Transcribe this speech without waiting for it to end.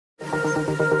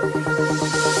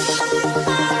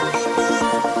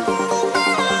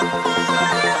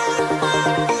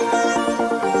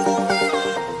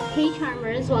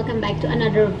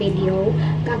another video.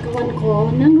 Gagawan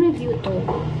ko ng review to.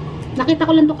 Nakita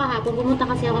ko lang to kahapon. Pumunta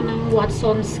kasi ako ng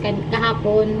Watsons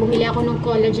kahapon. Bumili ako ng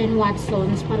collagen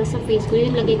Watsons para sa face ko.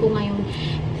 Yun lagay ko ngayon.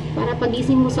 Para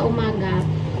pagising mo sa umaga,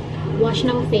 wash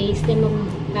ng face, then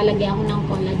maglalagay ako ng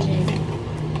collagen.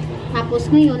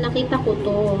 Tapos ngayon, nakita ko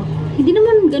to. Hindi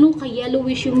naman ganun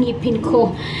ka-yellowish yung ngipin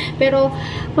ko. Pero,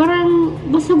 parang,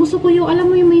 basta gusto ko yung, alam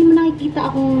mo yung may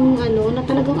nakikita akong, na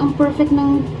talagang ang perfect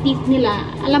ng teeth nila.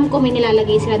 Alam ko may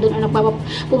nilalagay sila doon,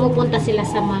 pumupunta sila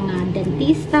sa mga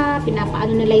dentista,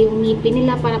 pinapaano nila yung ngipin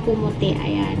nila para pumuti.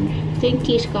 Ayan. So, yung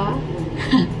teeth ko,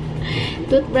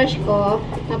 toothbrush ko,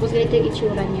 tapos ganito yung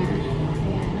itsura niya.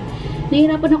 Ayan.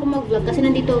 Nahihirapan ako mag-vlog kasi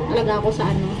nandito talaga ako sa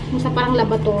sa parang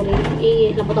laboratory.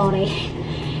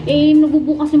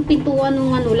 Nabubukas yung pintuan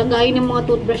ng lagay ng mga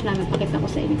toothbrush namin. Pakita ko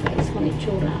sa inyo guys kung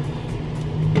itsura.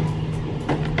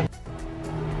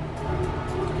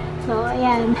 So,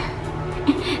 ayan.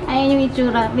 Ayan yung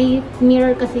itsura. May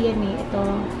mirror kasi yan eh. Ito.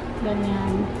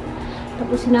 Ganyan.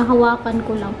 Tapos hinahawakan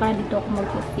ko lang para dito ako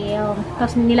mag-film.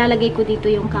 Tapos nilalagay ko dito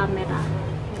yung camera.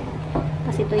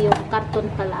 Tapos ito yung carton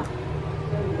pala.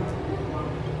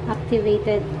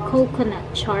 Activated coconut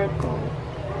charcoal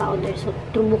powder. So,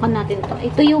 tubukan natin to.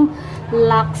 Ito yung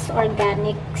Luxe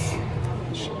Organix.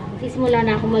 Sisimula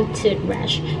na ako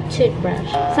mag-toothbrush.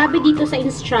 Sabi dito sa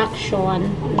instruction,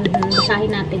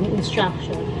 basahin natin yung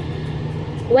instruction.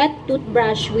 Wet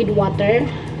toothbrush with water.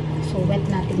 So, wet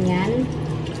natin yan.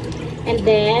 And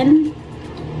then,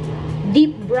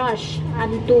 deep brush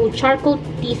onto charcoal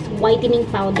teeth whitening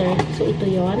powder. So, ito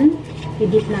yon.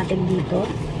 I-dip natin dito.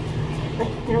 Ay,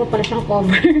 meron pa pala siyang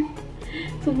cover.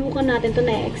 Subukan natin to,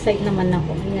 na-excite naman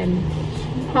ako. Ayan.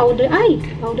 Powder. Ay!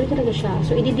 Powder talaga siya.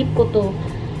 So, i-dip ko to.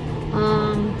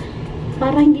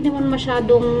 Para hindi naman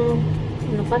masyadong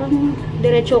parang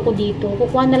diretso ako dito.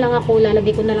 Kukuha na lang ako,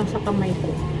 lalagay ko na lang sa kamay ko.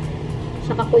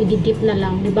 Saka ko i-dip na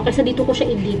lang. Diba? Kasi dito ko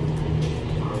siya i-dip.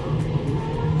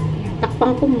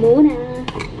 Takpang ko muna.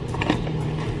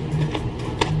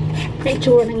 Kaya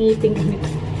itsura ng ngipin ko nito.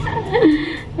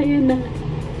 Ayun na.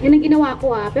 Yun ang ginawa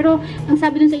ko Pero, ang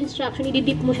sabi dun sa instruction,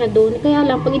 i-dip mo siya doon. Kaya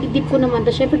lang, pag i-dip ko naman,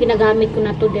 tapos syempre ginagamit ko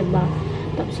na to, diba?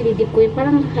 Tapos i-dip ko yun.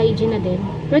 Parang hygiene na din.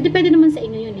 Pero depende naman sa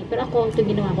inyo yun eh. Pero ako, ito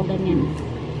ginawa ko ganyan.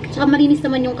 Tsaka malinis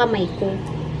naman yung kamay ko.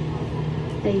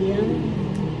 Ayan.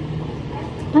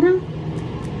 Parang,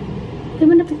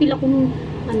 diba napipila kong,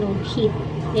 heat.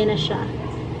 Ayan na siya.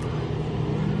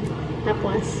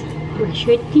 Tapos, brush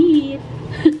your teeth.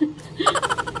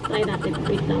 Try natin.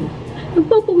 Wait lang.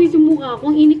 Nagpapawis yung mukha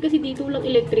ko. Ang init kasi dito lang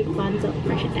electric fan. So,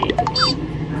 brush tayo.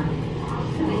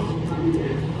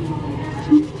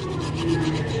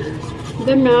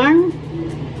 Ganon.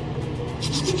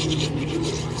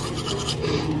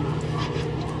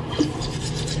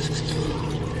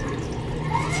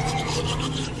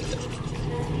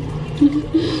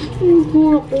 Ang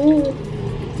mukha ko.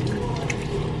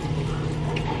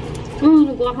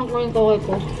 Nagwakang ko yung kaway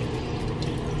ko.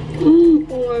 Oh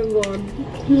my god.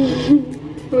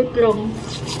 Wait lang.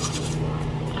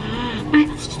 Ay!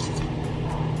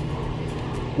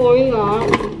 Sorry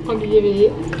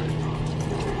kadiri.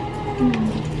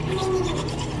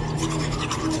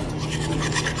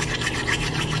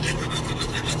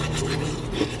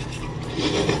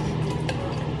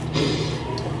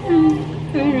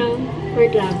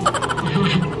 Wait lang.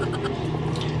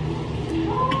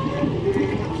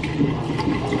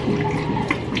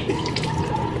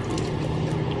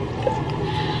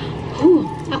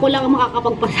 Ako lang ang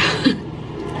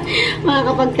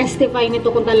makakapag-testify nito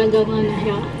kung talagang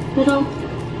siya. Pero,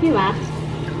 di ba?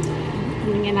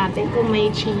 Tingnan natin kung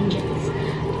may changes.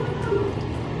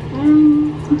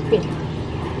 Okay.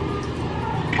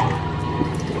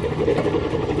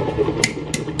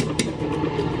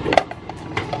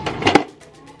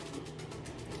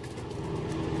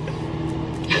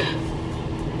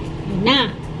 Yun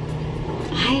na.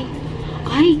 Ay!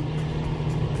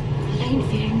 Wala, in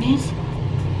fairness.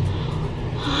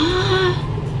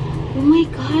 Oh my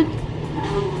god.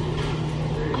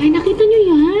 Ay, nakita nyo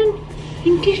yan?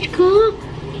 English ka. Oh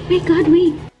my god,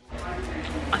 wait.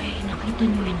 Ay, nakita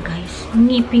nyo yan, guys.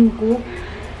 Ngipin ko.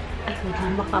 Ay, wait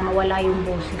lang, baka mawala yung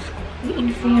boses ko. In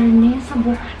fairness,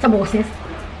 sa boses.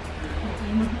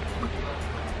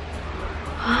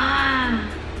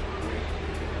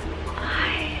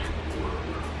 Ay.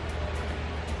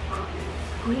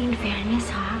 Oh, in fairness,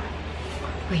 ha?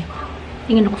 Wait.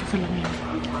 Tingnan ako sa salamin.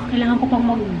 Kailangan ko pang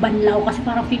magbanlaw kasi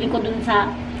parang feeling ko dun sa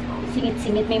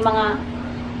singit-singit may mga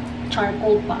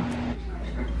charcoal pa.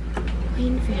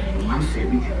 In fairness.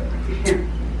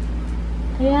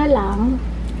 Kaya lang,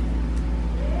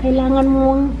 kailangan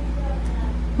mong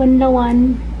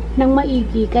banlawan ng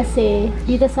maigi kasi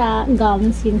dito sa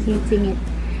gums, yung singit.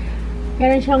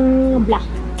 Meron siyang black.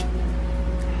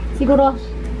 Siguro,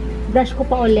 brush ko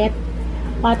pa ulit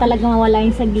para talaga mawala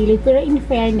yung sa gilid. Pero in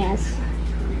fairness,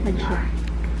 siya.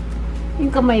 Yung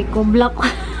kamay ko, black.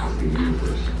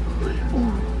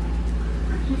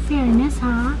 In fairness,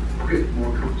 ha?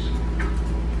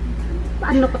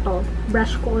 Ano ko to?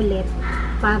 Brush ko ulit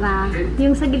para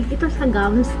yung sa gilid, ito sa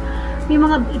gums, may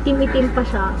mga itim-itim pa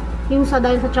siya. Yung sa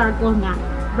dahil sa charcoal nga,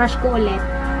 brush ko ulit.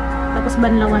 Tapos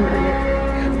banlawan ulit.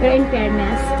 Pero in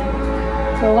fairness,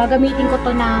 so gagamitin ko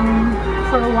to ng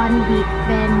for 1 week.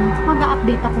 Then,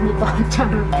 mag-a-update ako nito.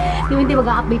 Charot. Hindi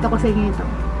mag-a-update ako sa inyo ito.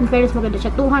 In fairness, maganda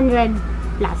siya. 200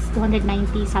 plus.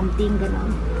 290 something,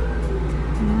 gano'n.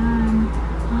 Ayan.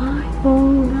 Ay,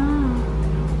 bongga.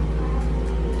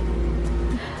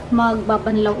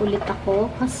 Magbabanlaw ulit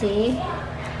ako kasi,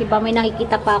 diba may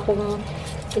nakikita pa akong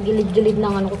sa gilid-gilid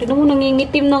ng ano ko. Tignan mo,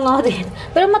 nangingitim na nga rin.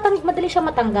 Pero madali siya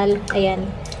matanggal. Ayan.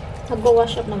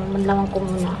 Mag-wash up naman. Manlawan ko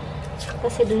muna.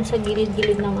 Kasi dun sa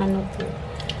gilid-gilid ng ano ko,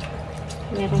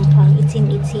 meron pang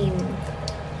itim-itim.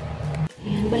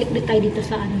 Ayan. Balik din tayo dito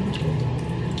sa ano.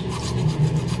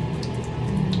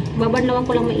 Babanlawan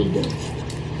ko lang maigi.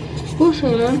 Oh,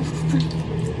 sure.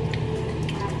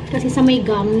 Kasi sa may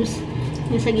gums,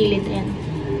 yung sa gilid, ayan.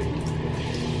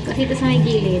 Kasi ito sa may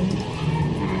gilid,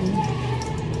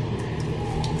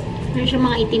 meron siya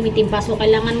mga itim-itim pa. So,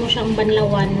 kailangan mo siyang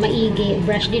banlawan, maigi.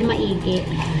 Brush din maigi.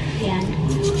 Ayan.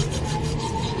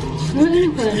 Ano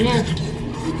ko yan?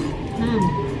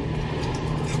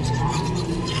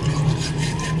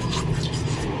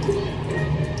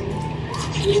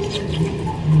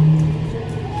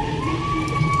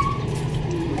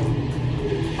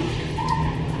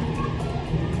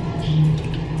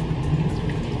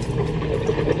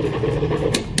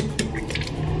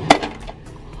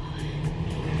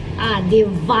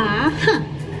 Diba?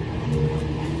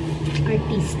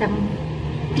 Artistang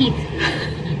teeth.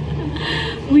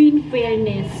 In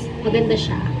fairness, maganda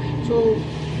siya. So,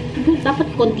 dapat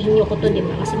continue ko to,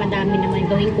 diba? Kasi madami naman.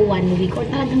 Gawin ko 1 week. Or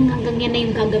talagang hanggang yan na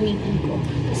yung gagamitin ko.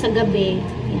 So, sa gabi,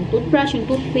 yan, toothbrush, yung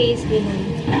toothpaste, gano'n.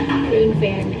 Pero in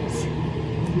fairness,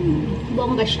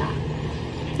 bongga siya.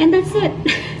 And that's it.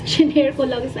 Share ko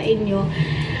lang sa inyo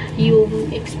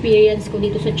yung experience ko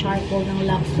dito sa charcoal ng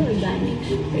Luxe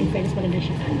Organix. In fairness, maganda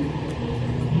siya.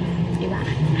 Diba?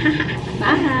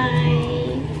 Bye!